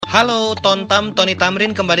Halo, Tony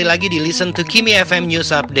Tamrin kembali lagi di Listen to Kimi FM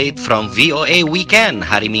News Update from VOA Weekend.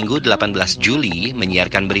 Hari Minggu 18 Juli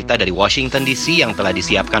menyiarkan berita dari Washington DC yang telah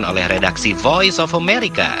disiapkan oleh redaksi Voice of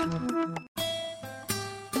America.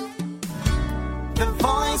 The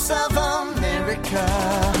Voice of America.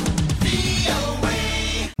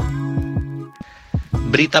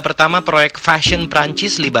 Berita pertama, proyek fashion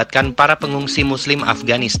Prancis libatkan para pengungsi Muslim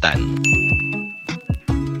Afghanistan.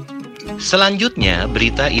 Selanjutnya,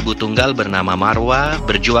 berita ibu tunggal bernama Marwa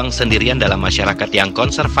berjuang sendirian dalam masyarakat yang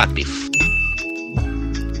konservatif.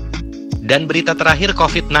 Dan berita terakhir,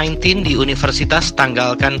 COVID-19 di universitas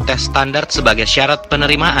tanggalkan tes standar sebagai syarat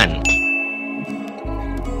penerimaan.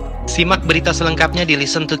 Simak berita selengkapnya di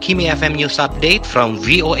Listen to Kimi FM News Update from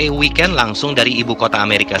VOA Weekend langsung dari ibu kota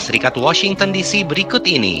Amerika Serikat, Washington DC berikut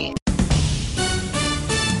ini.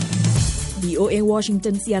 VOA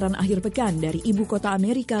Washington siaran akhir pekan dari ibu kota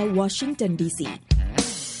Amerika, Washington DC.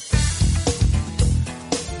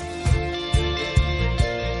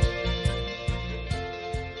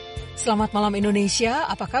 Selamat malam Indonesia,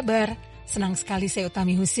 apa kabar? Senang sekali saya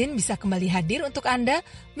Utami Husin bisa kembali hadir untuk Anda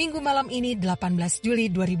Minggu malam ini 18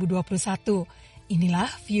 Juli 2021.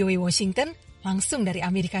 Inilah VOA Washington langsung dari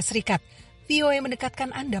Amerika Serikat. VOA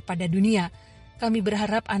mendekatkan Anda pada dunia. Kami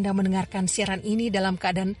berharap Anda mendengarkan siaran ini dalam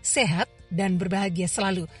keadaan sehat dan berbahagia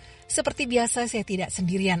selalu. Seperti biasa saya tidak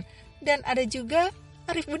sendirian. Dan ada juga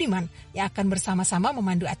Arif Budiman yang akan bersama-sama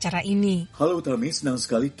memandu acara ini. Halo Utami, senang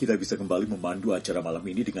sekali kita bisa kembali memandu acara malam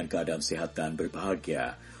ini dengan keadaan sehat dan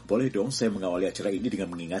berbahagia. Boleh dong saya mengawali acara ini dengan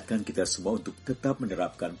mengingatkan kita semua untuk tetap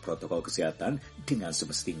menerapkan protokol kesehatan dengan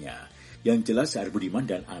semestinya. Yang jelas, saya Arif Budiman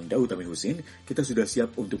dan Anda, Utami Husin, kita sudah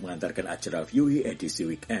siap untuk mengantarkan acara VOA edisi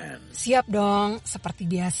Weekend. Siap dong, seperti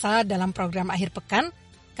biasa dalam program akhir pekan,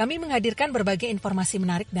 kami menghadirkan berbagai informasi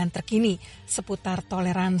menarik dan terkini seputar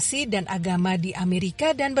toleransi dan agama di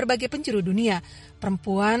Amerika dan berbagai penjuru dunia,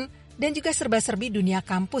 perempuan, dan juga serba-serbi dunia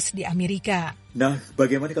kampus di Amerika. Nah,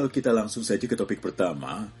 bagaimana kalau kita langsung saja ke topik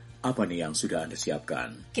pertama? Apa nih yang sudah Anda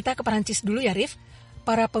siapkan? Kita ke Perancis dulu ya, Rif.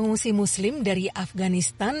 Para pengungsi Muslim dari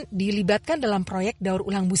Afghanistan dilibatkan dalam proyek daur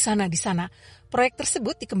ulang busana di sana. Proyek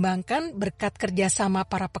tersebut dikembangkan berkat kerjasama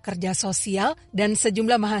para pekerja sosial dan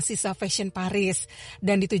sejumlah mahasiswa fashion Paris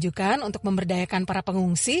dan ditujukan untuk memberdayakan para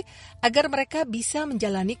pengungsi agar mereka bisa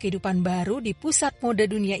menjalani kehidupan baru di pusat mode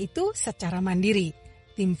dunia itu secara mandiri.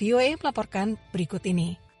 Tim VOA melaporkan berikut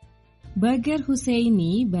ini. Bagar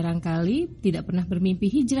Husseini barangkali tidak pernah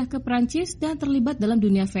bermimpi hijrah ke Prancis dan terlibat dalam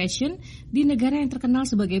dunia fashion di negara yang terkenal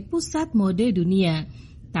sebagai pusat mode dunia.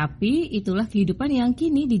 Tapi itulah kehidupan yang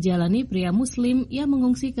kini dijalani pria Muslim yang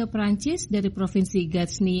mengungsi ke Prancis dari provinsi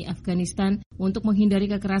Ghazni, Afghanistan untuk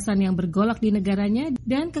menghindari kekerasan yang bergolak di negaranya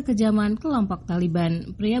dan kekejaman kelompok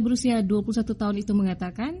Taliban. Pria berusia 21 tahun itu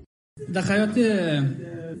mengatakan,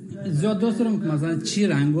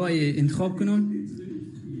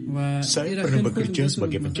 saya pernah bekerja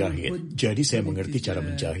sebagai penjahit, jadi saya mengerti cara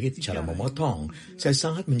menjahit, cara memotong. Saya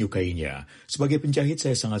sangat menyukainya. Sebagai penjahit,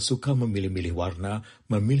 saya sangat suka memilih-milih warna,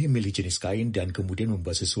 memilih-milih jenis kain, dan kemudian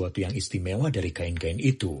membuat sesuatu yang istimewa dari kain-kain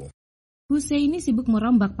itu. Husseini sibuk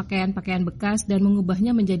merombak pakaian-pakaian bekas dan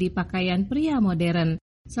mengubahnya menjadi pakaian pria modern.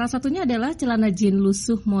 Salah satunya adalah celana jeans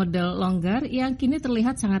lusuh model longgar yang kini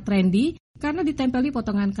terlihat sangat trendy karena ditempeli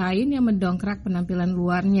potongan kain yang mendongkrak penampilan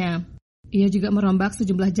luarnya. Ia juga merombak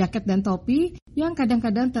sejumlah jaket dan topi yang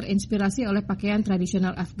kadang-kadang terinspirasi oleh pakaian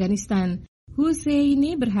tradisional Afghanistan.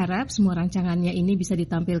 Husseini berharap semua rancangannya ini bisa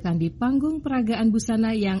ditampilkan di panggung peragaan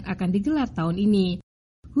busana yang akan digelar tahun ini.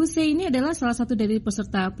 Husseini adalah salah satu dari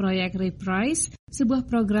peserta proyek Reprise, sebuah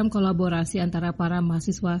program kolaborasi antara para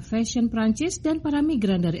mahasiswa fashion Prancis dan para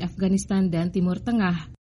migran dari Afghanistan dan Timur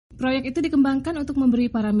Tengah. Proyek itu dikembangkan untuk memberi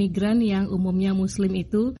para migran yang umumnya Muslim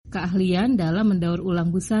itu keahlian dalam mendaur ulang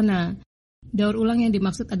busana. Daur ulang yang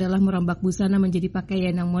dimaksud adalah merombak busana menjadi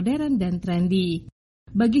pakaian yang modern dan trendy.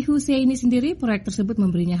 Bagi Husseini sendiri, proyek tersebut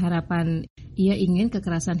memberinya harapan. Ia ingin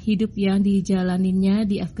kekerasan hidup yang dijalaninya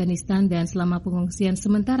di Afghanistan dan selama pengungsian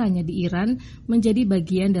sementaranya di Iran menjadi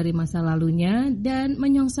bagian dari masa lalunya dan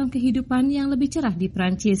menyongsong kehidupan yang lebih cerah di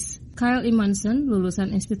Prancis. Kyle Emanson,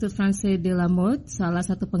 lulusan Institut Français de la Mode, salah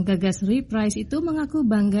satu penggagas Reprise itu mengaku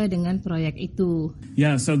bangga dengan proyek itu.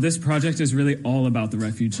 Yeah, so this project is really all about the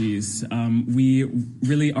refugees. We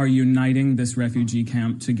really are uniting this refugee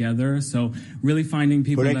camp together. So really finding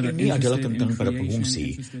people that are interested in creation. Proyek ini adalah tentang para pengungsi.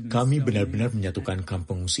 Kami benar-benar menyatukan kamp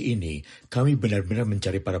pengungsi ini. Kami benar-benar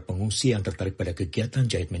mencari para pengungsi yang tertarik pada kegiatan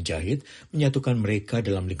jahit-menjahit, menyatukan mereka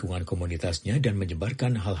dalam lingkungan komunitasnya dan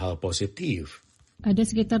menyebarkan hal-hal positif. Ada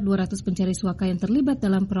sekitar 200 pencari suaka yang terlibat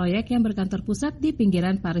dalam proyek yang berkantor pusat di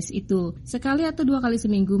pinggiran Paris itu. Sekali atau 2 kali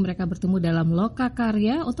seminggu mereka bertemu dalam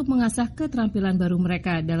lokakarya untuk mengasah keterampilan baru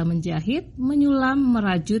mereka dalam menjahit, menyulam,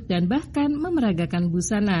 merajut, dan bahkan memeragakan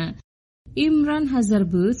busana. Imran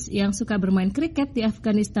Hazarbus yang suka bermain kriket di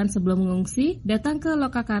Afghanistan sebelum mengungsi datang ke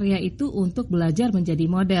lokakarya itu untuk belajar menjadi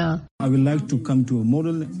model. I would like to come to a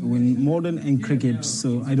model and cricket,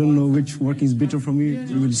 so I don't know which work is better for me.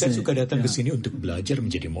 Saya suka datang ke sini untuk belajar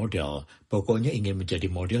menjadi model. Pokoknya ingin menjadi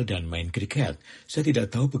model dan main kriket. Saya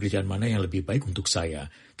tidak tahu pekerjaan mana yang lebih baik untuk saya.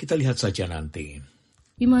 Kita lihat saja nanti.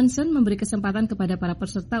 Imonson memberi kesempatan kepada para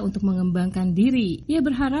peserta untuk mengembangkan diri. Ia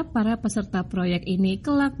berharap para peserta proyek ini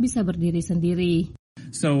kelak bisa berdiri sendiri.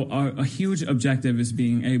 So a huge objective is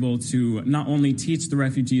being able to not only teach the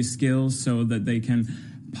refugees skills so that they can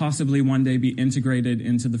possibly one day be integrated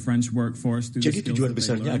into the French workforce. Jadi tujuan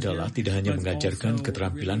besarnya adalah tidak hanya mengajarkan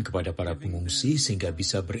keterampilan kepada para pengungsi sehingga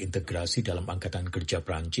bisa berintegrasi dalam angkatan kerja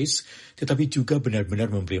Prancis, tetapi juga benar-benar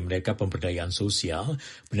memberi mereka pemberdayaan sosial,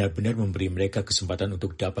 benar-benar memberi mereka kesempatan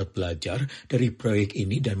untuk dapat belajar dari proyek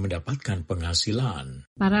ini dan mendapatkan penghasilan.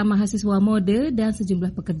 Para mahasiswa mode dan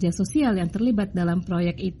sejumlah pekerja sosial yang terlibat dalam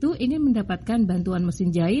proyek itu ingin mendapatkan bantuan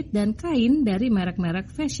mesin jahit dan kain dari merek-merek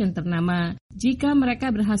fashion ternama. Jika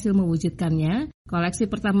mereka berhasil mewujudkannya, koleksi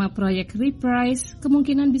pertama proyek Reprise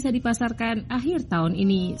kemungkinan bisa dipasarkan akhir tahun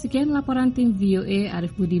ini. Sekian laporan tim VOA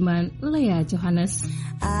Arif Budiman, Lea Johannes.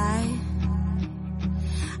 I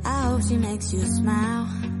hope she makes you smile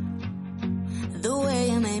the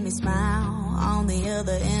way you made me smile on the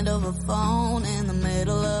other end of a phone in the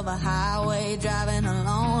middle of a highway driving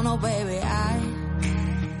alone. Oh baby, I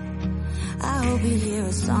hope you hear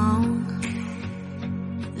a song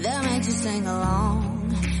that makes you sing along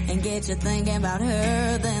and get you thinking about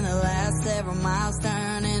her. Then the last several miles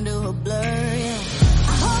turn into a blur, yeah.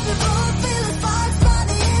 I hope you both feel the sparks by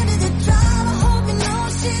the end of the drive. I hope you know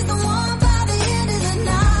she's the one by the end of the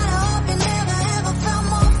night. I hope you never ever felt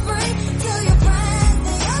more free. Tell your friends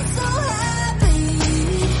that you're so happy.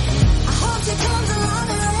 I hope she comes along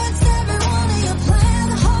and wrecks every one of your plans.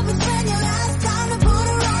 I hope you spend your last time to put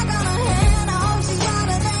a rock on her hand. I hope she's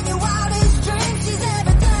wilder than your wildest dreams. She's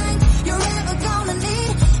everything you're ever gonna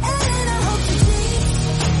need. And I hope she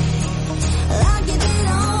cheats like you did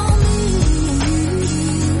on me.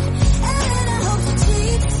 And I hope she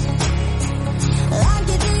cheats like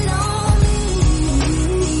you did on me.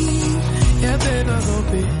 Yeah, babe, I hope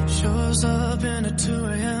he shows up in a 2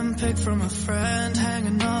 a.m. pic from a friend,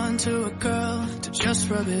 hanging on to a girl to just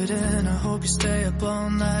rub it in. I hope you stay up all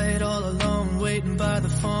night, all alone, waiting by the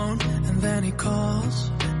phone, and then he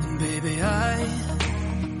calls. And baby, I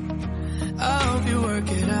hope you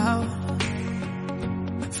work it out.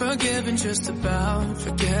 Forgive and just about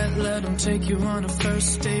forget, let him take you on a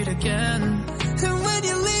first date again. And when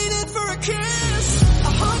you lean in for a kiss, I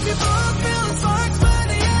hope you both feel the sparks by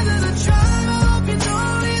the end of the drive. I hope you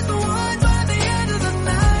know he's the one by the end of the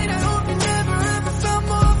night. I hope you never ever felt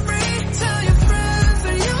more free. Tell your friends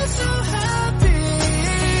that you're so happy.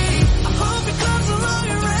 I hope he comes along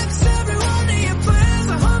and wrecks every one of your plans.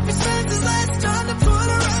 I hope he spends his last time to put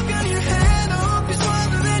a rock on your hand. I hope he's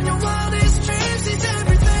wilder than your wildest dreams. He's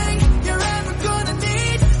everything you're ever gonna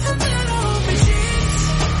need. And then I hope he cheats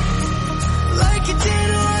like you did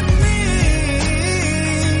on me.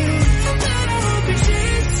 And then I hope he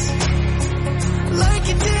cheats like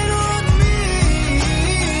you did on me.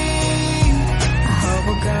 I hope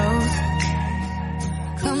a ghost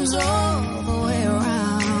comes all the way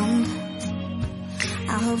around.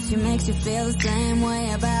 I hope she makes you feel the same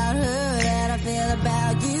way about her that I feel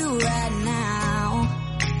about you right now.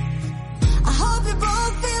 I hope you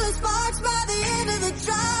both feel the sparks by the end of the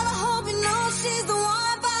drive. I hope you know she's the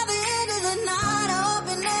one by the end of the night. I hope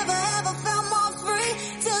you never ever felt more free.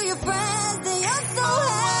 Tell your friends that you're so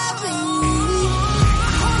happy.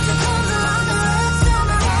 I hope she comes along and wrecks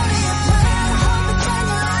every one of your plans. I hope you spend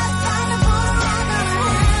your last time to put a rock on her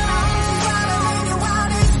hand. I hope she's wilder than your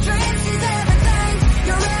wildest dreams. She's everything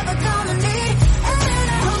you're ever gonna need. And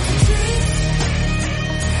I hope she cheats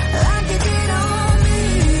like you did on me.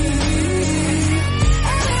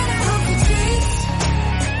 And I hope she cheats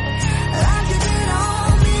like you did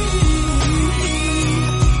on me.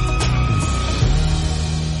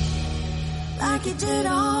 Like you did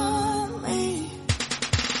on me.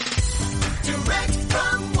 Direct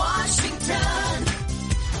from Washington,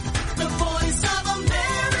 the voice of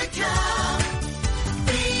America,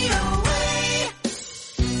 VOA.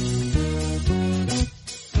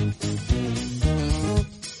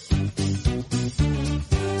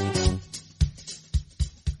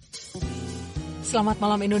 Selamat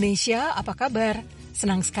malam Indonesia, apa kabar?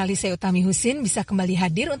 Senang sekali saya Utami Husin bisa kembali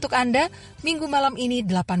hadir untuk Anda minggu malam ini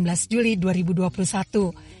 18 Juli 2021.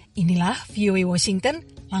 Inilah VOA Washington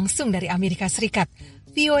langsung dari Amerika Serikat.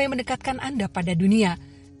 VOA mendekatkan Anda pada dunia.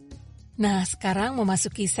 Nah, sekarang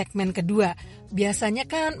memasuki segmen kedua. Biasanya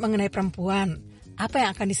kan mengenai perempuan. Apa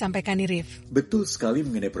yang akan disampaikan nih, Rif? Betul sekali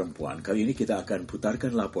mengenai perempuan. Kali ini kita akan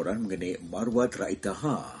putarkan laporan mengenai Marwa Rait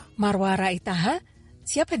Taha. Marwa Rait Taha?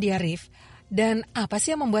 Siapa dia, Rif? Dan apa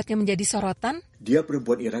sih yang membuatnya menjadi sorotan? Dia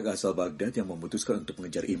perempuan Irak asal Baghdad yang memutuskan untuk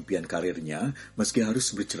mengejar impian karirnya meski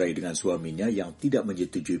harus bercerai dengan suaminya yang tidak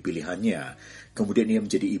menyetujui pilihannya. Kemudian ia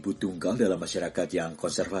menjadi ibu tunggal dalam masyarakat yang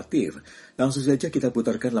konservatif. Langsung saja kita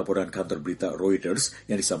putarkan laporan kantor berita Reuters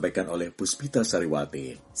yang disampaikan oleh Puspita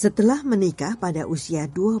Sariwati. Setelah menikah pada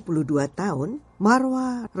usia 22 tahun,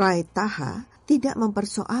 Marwa Rait Taha tidak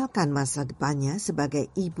mempersoalkan masa depannya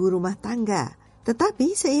sebagai ibu rumah tangga.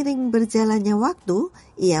 Tetapi seiring berjalannya waktu,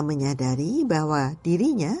 ia menyadari bahwa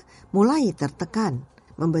dirinya mulai tertekan.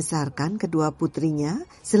 Membesarkan kedua putrinya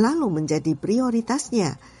selalu menjadi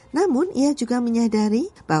prioritasnya. Namun ia juga menyadari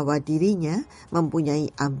bahwa dirinya mempunyai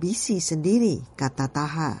ambisi sendiri, kata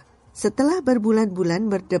Taha. Setelah berbulan-bulan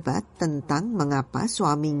berdebat tentang mengapa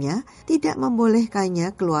suaminya tidak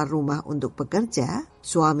membolehkannya keluar rumah untuk bekerja,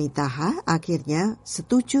 suami Taha akhirnya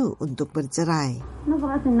setuju untuk bercerai.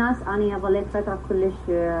 نظرة الناس أنا ظليت فترة كلش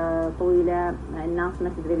طويلة الناس ما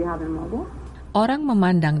تدري بهذا الموضوع. Orang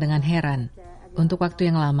memandang dengan heran. Untuk waktu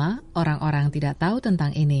yang lama, orang-orang tidak tahu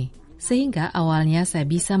tentang ini. Sehingga awalnya saya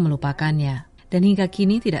bisa melupakannya. Dan hingga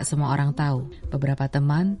kini tidak semua orang tahu. Beberapa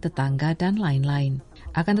teman, tetangga, dan lain-lain.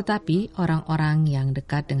 Akan tetapi, orang-orang yang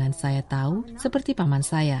dekat dengan saya tahu, seperti paman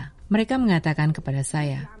saya. Mereka mengatakan kepada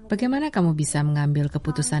saya, bagaimana kamu bisa mengambil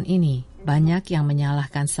keputusan ini? Banyak yang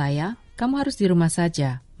menyalahkan saya, kamu harus di rumah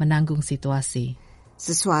saja, menanggung situasi.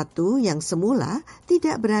 Sesuatu yang semula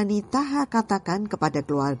tidak berani Taha katakan kepada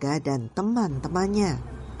keluarga dan teman-temannya.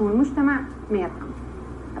 المجتمع ما يرحم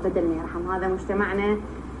أبدا ما يرحم هذا مجتمعنا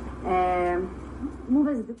مو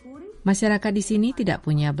بس ذكوري. Masyarakat di sini tidak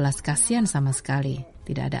punya belas kasihan sama sekali.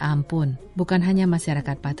 Tidak ada ampun. Bukan hanya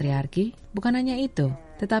masyarakat patriarki, bukan hanya itu.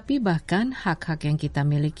 Tetapi bahkan hak-hak yang kita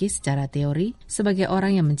miliki secara teori sebagai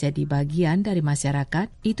orang yang menjadi bagian dari masyarakat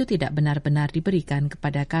itu tidak benar-benar diberikan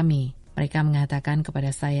kepada kami. Mereka mengatakan kepada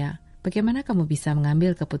saya, bagaimana kamu bisa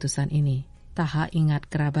mengambil keputusan ini? Taha ingat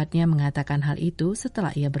kerabatnya mengatakan hal itu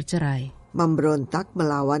setelah ia bercerai. Memberontak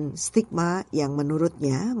melawan stigma yang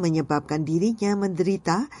menurutnya menyebabkan dirinya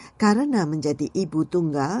menderita karena menjadi ibu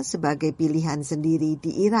tunggal sebagai pilihan sendiri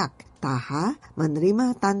di Irak. Taha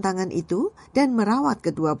menerima tantangan itu dan merawat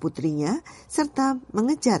kedua putrinya serta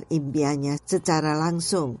mengejar impiannya secara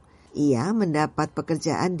langsung. Ia mendapat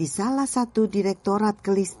pekerjaan di salah satu direktorat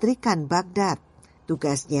kelistrikan Baghdad.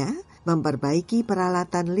 Tugasnya memperbaiki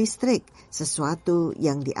peralatan listrik, sesuatu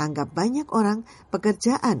yang dianggap banyak orang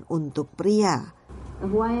pekerjaan untuk pria.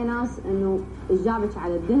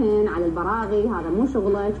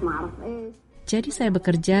 Jadi saya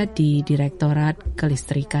bekerja di Direktorat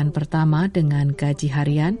Kelistrikan pertama dengan gaji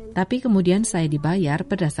harian, tapi kemudian saya dibayar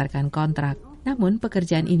berdasarkan kontrak. Namun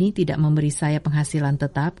pekerjaan ini tidak memberi saya penghasilan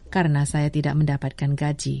tetap karena saya tidak mendapatkan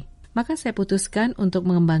gaji. Maka saya putuskan untuk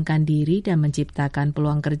mengembangkan diri dan menciptakan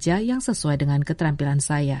peluang kerja yang sesuai dengan keterampilan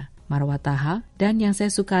saya, Marwa Taha, dan yang saya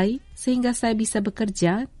sukai sehingga saya bisa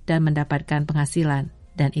bekerja dan mendapatkan penghasilan.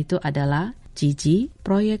 Dan itu adalah Gigi,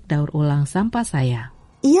 proyek daur ulang sampah saya.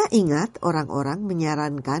 Ia ingat orang-orang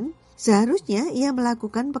menyarankan seharusnya ia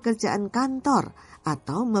melakukan pekerjaan kantor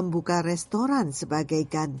atau membuka restoran sebagai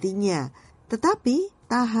gantinya. Tetapi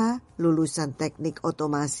Taha, lulusan teknik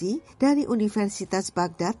otomasi dari Universitas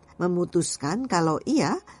Baghdad, memutuskan kalau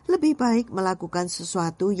ia lebih baik melakukan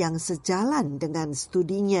sesuatu yang sejalan dengan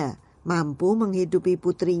studinya. Mampu menghidupi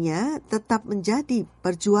putrinya tetap menjadi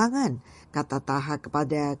perjuangan, kata Taha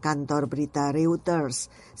kepada kantor berita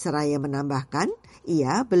Reuters. Seraya menambahkan,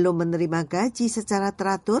 ia belum menerima gaji secara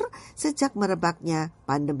teratur sejak merebaknya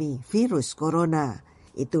pandemi virus corona.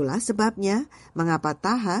 Itulah sebabnya mengapa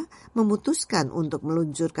Taha memutuskan untuk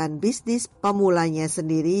meluncurkan bisnis pemulanya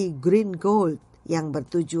sendiri Green Gold yang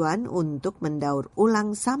bertujuan untuk mendaur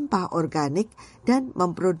ulang sampah organik dan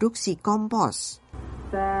memproduksi kompos.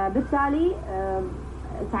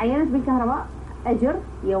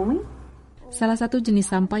 Salah satu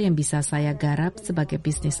jenis sampah yang bisa saya garap sebagai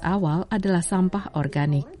bisnis awal adalah sampah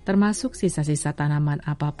organik, termasuk sisa-sisa tanaman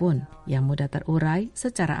apapun yang mudah terurai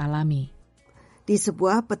secara alami. Di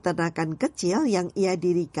sebuah peternakan kecil yang ia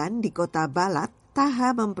dirikan di kota Balat,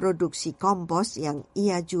 Taha memproduksi kompos yang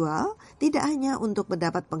ia jual tidak hanya untuk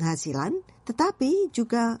mendapat penghasilan, tetapi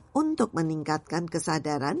juga untuk meningkatkan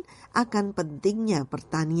kesadaran akan pentingnya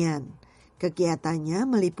pertanian. Kegiatannya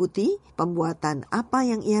meliputi pembuatan apa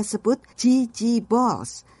yang ia sebut Gigi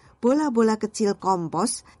Balls, bola-bola kecil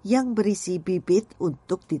kompos yang berisi bibit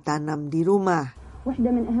untuk ditanam di rumah.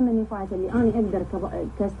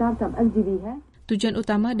 Tujuan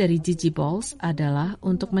utama dari Gigi Balls adalah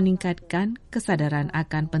untuk meningkatkan kesadaran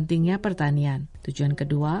akan pentingnya pertanian. Tujuan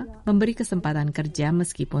kedua, memberi kesempatan kerja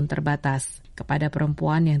meskipun terbatas kepada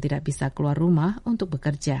perempuan yang tidak bisa keluar rumah untuk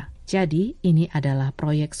bekerja. Jadi, ini adalah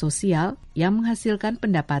proyek sosial yang menghasilkan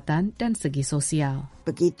pendapatan dan segi sosial.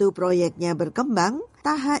 Begitu proyeknya berkembang,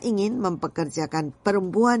 Taha ingin mempekerjakan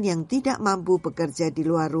perempuan yang tidak mampu bekerja di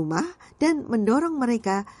luar rumah dan mendorong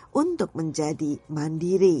mereka untuk menjadi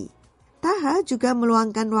mandiri. Taha juga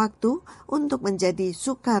meluangkan waktu untuk menjadi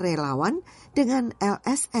sukarelawan dengan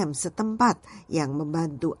LSM setempat yang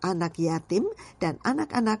membantu anak yatim dan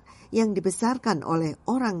anak-anak yang dibesarkan oleh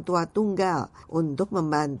orang tua tunggal untuk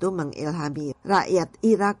membantu mengilhami rakyat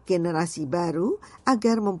Irak generasi baru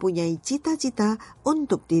agar mempunyai cita-cita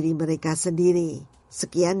untuk diri mereka sendiri.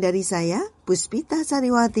 Sekian dari saya, Puspita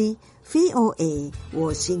Sariwati, VOA,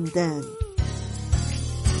 Washington.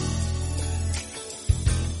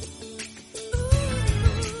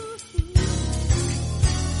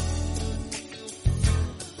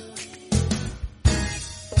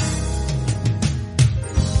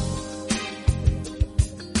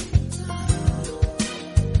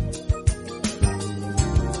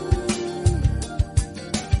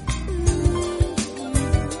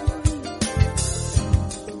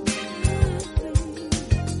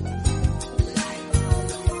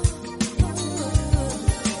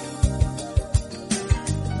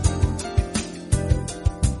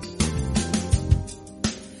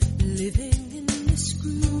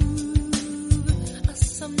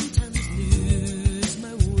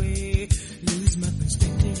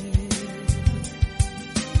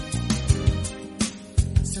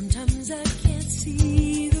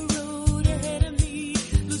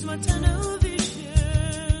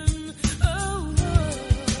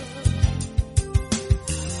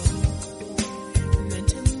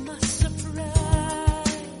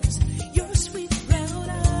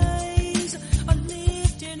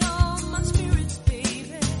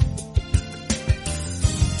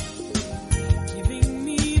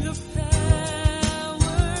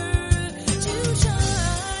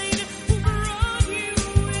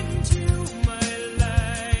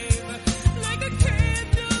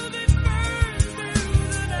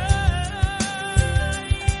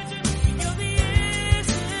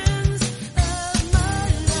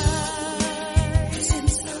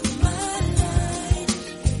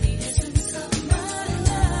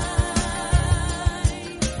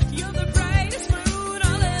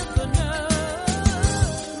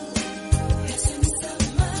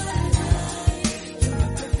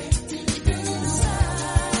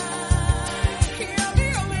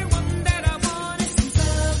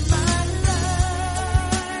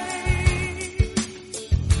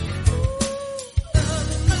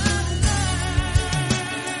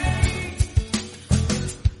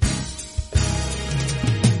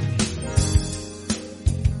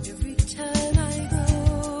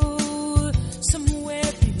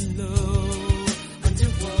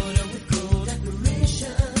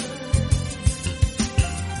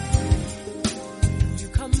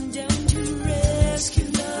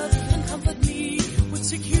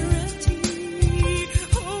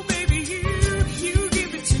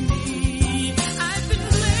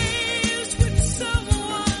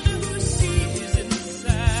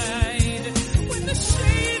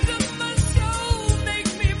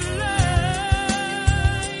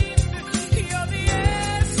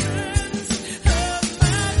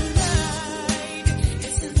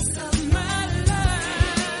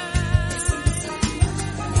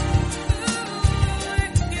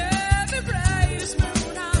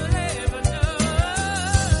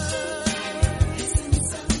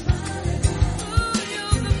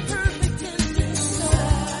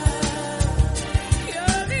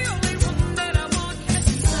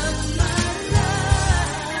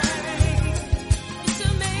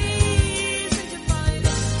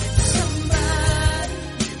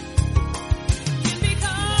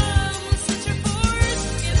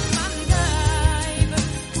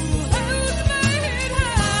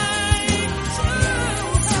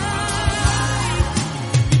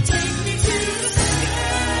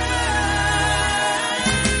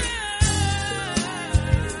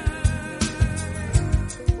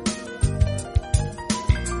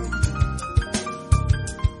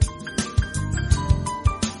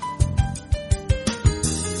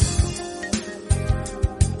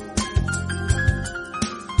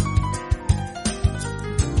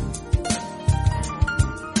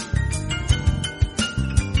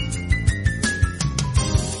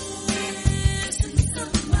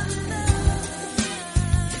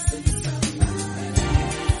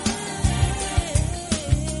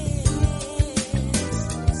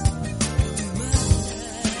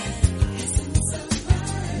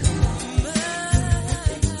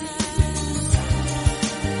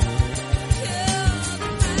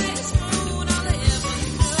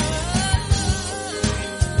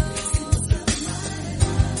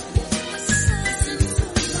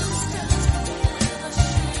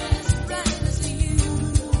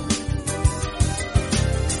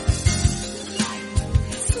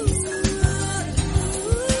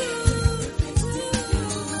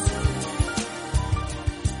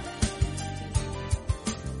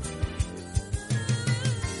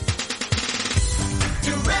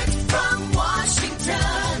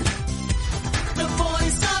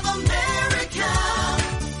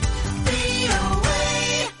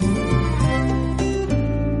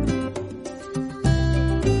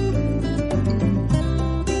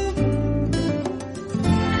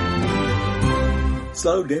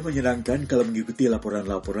 Selalu deh menyenangkan kalau mengikuti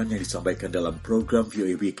laporan-laporan yang disampaikan dalam program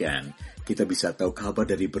VOA Weekend. Kita bisa tahu kabar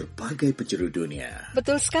dari berbagai penjuru dunia.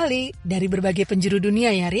 Betul sekali, dari berbagai penjuru dunia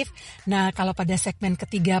ya, Rif. Nah, kalau pada segmen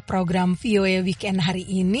ketiga program VOA Weekend hari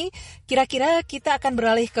ini, kira-kira kita akan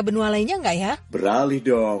beralih ke benua lainnya nggak ya? Beralih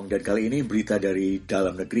dong, dan kali ini berita dari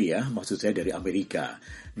dalam negeri ya, maksud saya dari Amerika.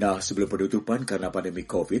 Nah, sebelum penutupan karena pandemi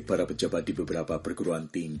COVID, para pejabat di beberapa perguruan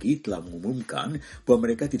tinggi telah mengumumkan bahwa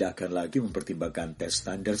mereka tidak akan lagi mempertimbangkan tes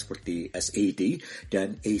standar seperti SAT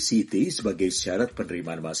dan ACT sebagai syarat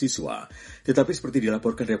penerimaan mahasiswa. Tetapi seperti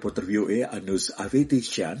dilaporkan reporter VOA Anus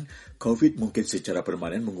Avetisyan, COVID mungkin secara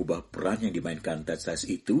permanen mengubah peran yang dimainkan tes-tes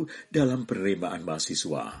itu dalam penerimaan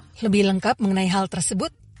mahasiswa. Lebih lengkap mengenai hal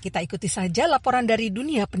tersebut, kita ikuti saja laporan dari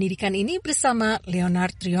dunia pendidikan ini bersama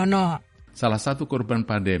Leonard Triono. Salah satu korban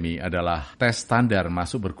pandemi adalah tes standar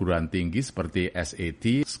masuk perguruan tinggi seperti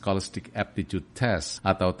SAT, Scholastic Aptitude Test,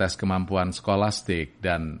 atau tes kemampuan skolastik,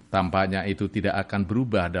 dan tampaknya itu tidak akan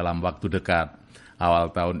berubah dalam waktu dekat.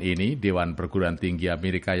 Awal tahun ini, Dewan Perguruan Tinggi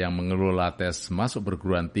Amerika yang mengelola tes masuk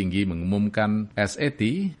perguruan tinggi mengumumkan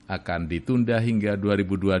SAT akan ditunda hingga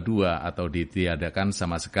 2022 atau ditiadakan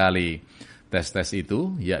sama sekali. Tes-tes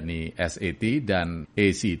itu, yakni SAT dan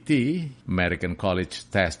ACT, American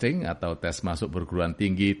College Testing atau tes masuk perguruan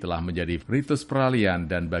tinggi, telah menjadi ritus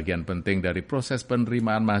peralihan dan bagian penting dari proses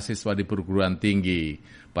penerimaan mahasiswa di perguruan tinggi.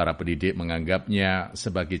 Para pendidik menganggapnya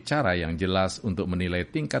sebagai cara yang jelas untuk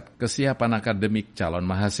menilai tingkat kesiapan akademik calon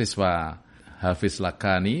mahasiswa. Hafiz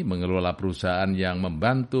Lakani mengelola perusahaan yang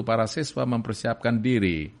membantu para siswa mempersiapkan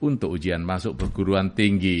diri untuk ujian masuk perguruan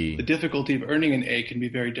tinggi. The difficulty of earning an A can be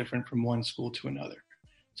very different from one school to another.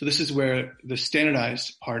 So this is where the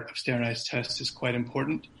standardized part of standardized tests is quite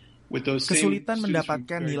important. Kesulitan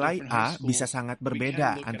mendapatkan nilai A bisa sangat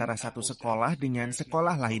berbeda antara satu sekolah dengan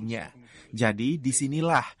sekolah lainnya. Jadi,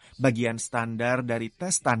 disinilah bagian standar dari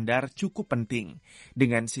tes standar cukup penting.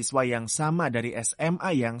 Dengan siswa yang sama dari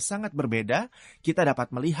SMA yang sangat berbeda, kita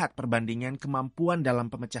dapat melihat perbandingan kemampuan dalam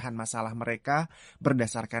pemecahan masalah mereka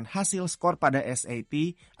berdasarkan hasil skor pada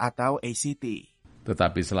SAT atau ACT.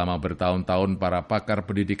 Tetapi selama bertahun-tahun para pakar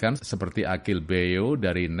pendidikan seperti Akil Beo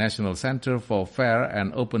dari National Center for Fair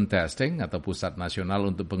and Open Testing atau Pusat Nasional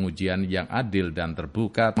untuk Pengujian yang Adil dan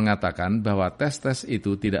Terbuka mengatakan bahwa tes-tes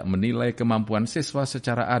itu tidak menilai kemampuan siswa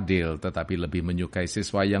secara adil, tetapi lebih menyukai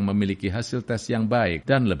siswa yang memiliki hasil tes yang baik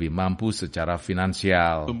dan lebih mampu secara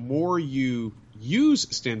finansial. The more you use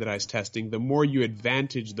standardized testing, the more you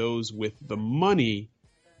advantage those with the money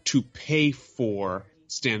to pay for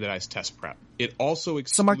standardized test prep.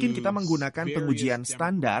 Semakin kita menggunakan pengujian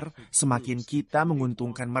standar, semakin kita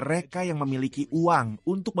menguntungkan mereka yang memiliki uang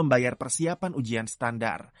untuk membayar persiapan ujian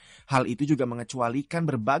standar. Hal itu juga mengecualikan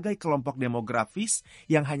berbagai kelompok demografis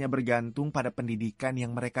yang hanya bergantung pada pendidikan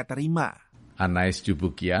yang mereka terima. Anais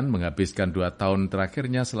Jubukian menghabiskan 2 tahun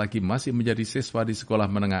terakhirnya selagi masih menjadi siswa di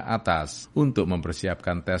sekolah menengah atas untuk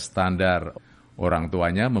mempersiapkan tes standar. Orang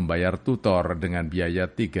tuanya membayar tutor dengan biaya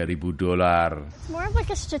 $3,000. It's more of like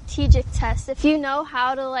a strategic test. If you know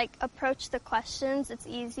how to approach the questions, it's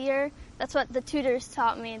easier. That's what the tutors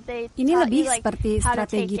taught me. Ini lebih seperti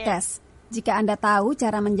strategi tes. Jika Anda tahu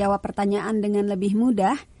cara menjawab pertanyaan dengan lebih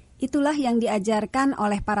mudah, itulah yang diajarkan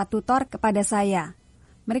oleh para tutor kepada saya.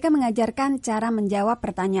 Mereka mengajarkan cara menjawab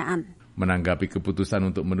pertanyaan. Menanggapi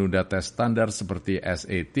keputusan untuk menunda tes standar seperti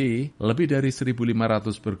SAT, lebih dari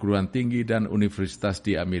 1.500 perguruan tinggi dan universitas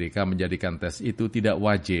di Amerika menjadikan tes itu tidak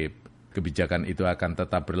wajib. Kebijakan itu akan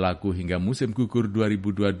tetap berlaku hingga musim gugur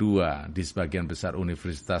 2022 di sebagian besar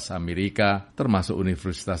universitas Amerika, termasuk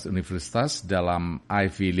universitas-universitas dalam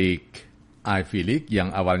Ivy League. Ivy League yang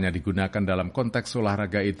awalnya digunakan dalam konteks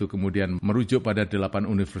olahraga itu kemudian merujuk pada 8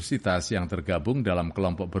 universitas yang tergabung dalam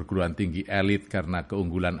kelompok perguruan tinggi elit karena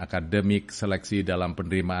keunggulan akademik, seleksi dalam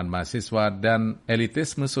penerimaan mahasiswa, dan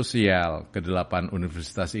elitisme sosial. Ke-8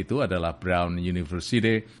 universitas itu adalah Brown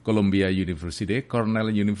University, Columbia University, Cornell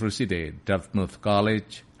University, Dartmouth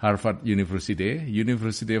College, Harvard University,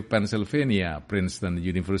 University of Pennsylvania, Princeton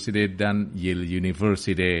University, dan Yale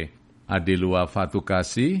University. Adelua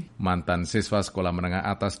Fatukasi, mantan siswa sekolah menengah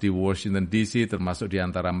atas di Washington DC, termasuk di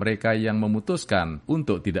antara mereka yang memutuskan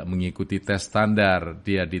untuk tidak mengikuti tes standar.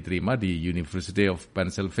 Dia diterima di University of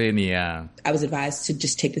Pennsylvania. I was advised to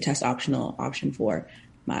just take the test option for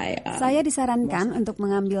my. Saya disarankan untuk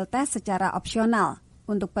mengambil tes secara opsional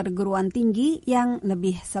untuk perguruan tinggi yang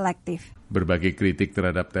lebih selektif. Berbagai kritik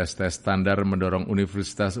terhadap tes-tes standar mendorong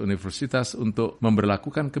universitas-universitas untuk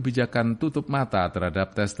memberlakukan kebijakan tutup mata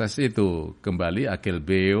terhadap tes-tes itu. Kembali Akil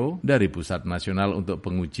Beo dari Pusat Nasional untuk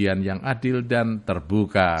Pengujian yang Adil dan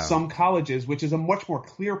Terbuka. Some colleges, which is a much more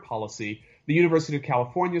clear policy, the University of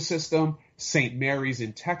California system, St. Mary's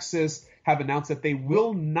in Texas have announced that they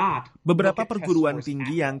will not. Beberapa perguruan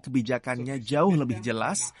tinggi yang kebijakannya jauh lebih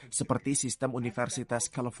jelas, seperti sistem Universitas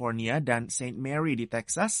California dan St. Mary di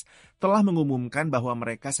Texas, telah mengumumkan bahwa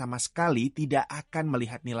mereka sama sekali tidak akan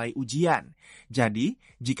melihat nilai ujian. Jadi,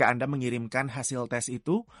 jika Anda mengirimkan hasil tes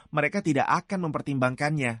itu, mereka tidak akan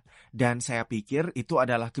mempertimbangkannya. Dan saya pikir itu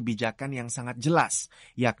adalah kebijakan yang sangat jelas,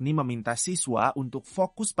 yakni meminta siswa untuk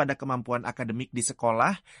fokus pada kemampuan akademik di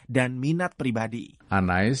sekolah dan minat pribadi.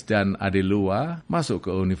 Anais dan Adelua masuk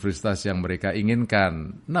ke universitas yang mereka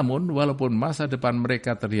inginkan. Namun, walaupun masa depan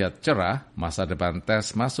mereka terlihat cerah, masa depan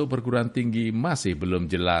tes masuk perguruan tinggi masih belum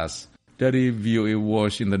jelas. Dari VOA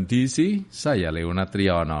Washington DC, saya Leona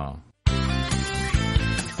Triyono.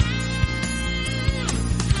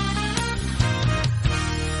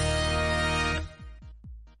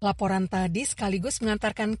 Laporan tadi sekaligus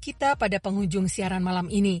mengantarkan kita pada penghujung siaran malam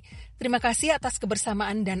ini. Terima kasih atas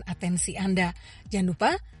kebersamaan dan atensi Anda. Jangan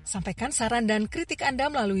lupa, sampaikan saran dan kritik Anda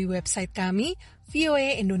melalui website kami,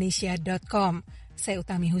 voaindonesia.com. Saya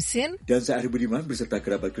Utami Husin. Dan saya Ari Budiman beserta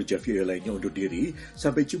kerabat kerja VOA lainnya undur diri.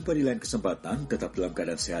 Sampai jumpa di lain kesempatan. Tetap dalam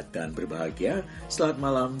keadaan sehat dan berbahagia. Selamat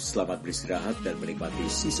malam, selamat beristirahat dan menikmati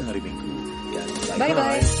sisa hari Minggu. Dan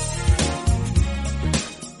bye-bye.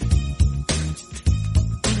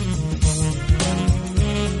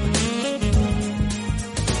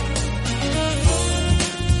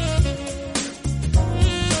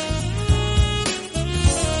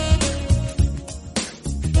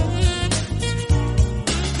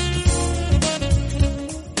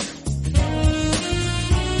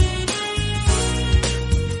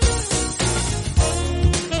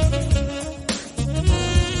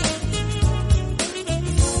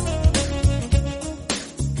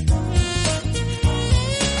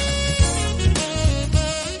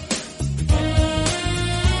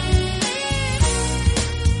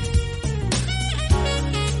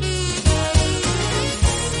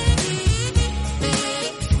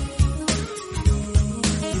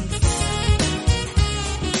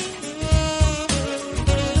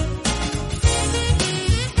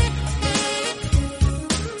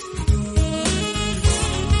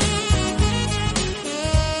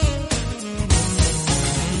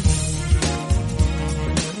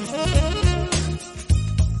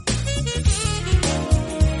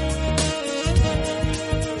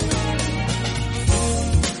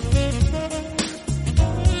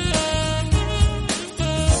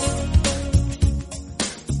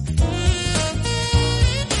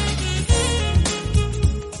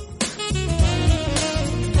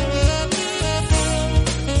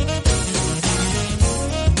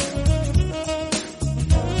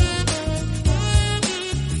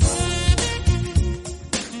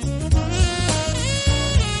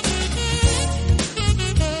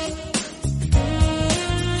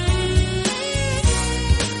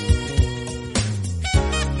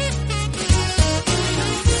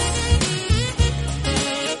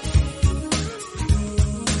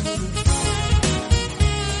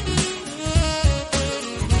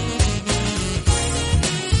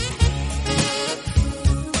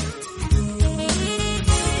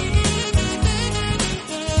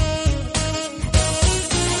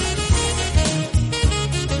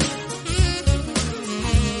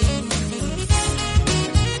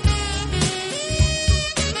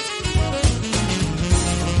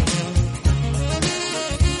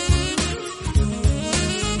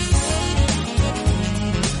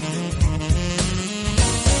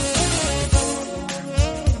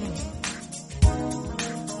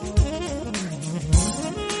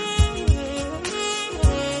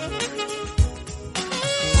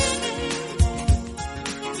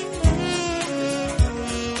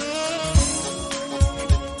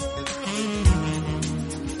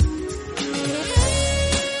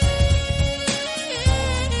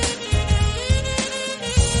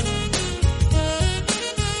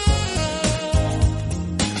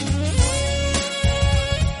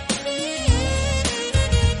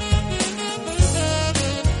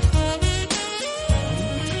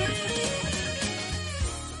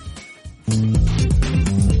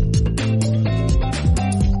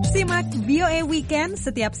 VOA Weekend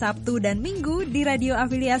setiap Sabtu dan Minggu di radio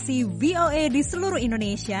afiliasi VOA di seluruh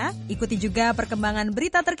Indonesia. Ikuti juga perkembangan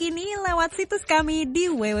berita terkini lewat situs kami di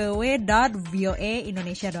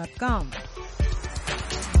www.voaindonesia.com.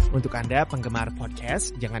 Untuk Anda penggemar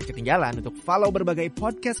podcast, jangan ketinggalan untuk follow berbagai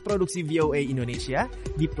podcast produksi VOA Indonesia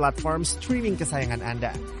di platform streaming kesayangan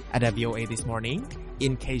Anda. Ada VOA This Morning,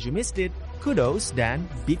 In Case You Missed It, Kudos, dan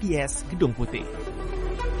BTS Gedung Putih.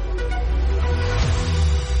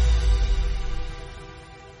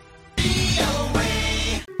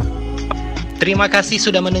 Terima kasih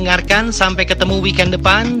sudah mendengarkan. Sampai ketemu weekend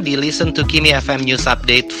depan di Listen to Kimi FM News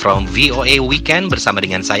Update from VOA Weekend bersama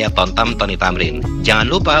dengan saya Tontam Tony Tamrin. Jangan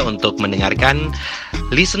lupa untuk mendengarkan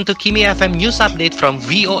Listen to Kimi FM News Update from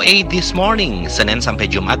VOA This Morning Senin sampai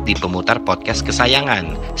Jumat di pemutar podcast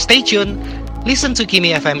kesayangan. Stay tune. Listen to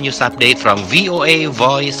Kimi FM News Update from VOA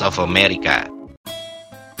Voice of America.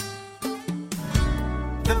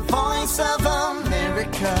 The Voice of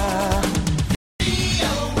America.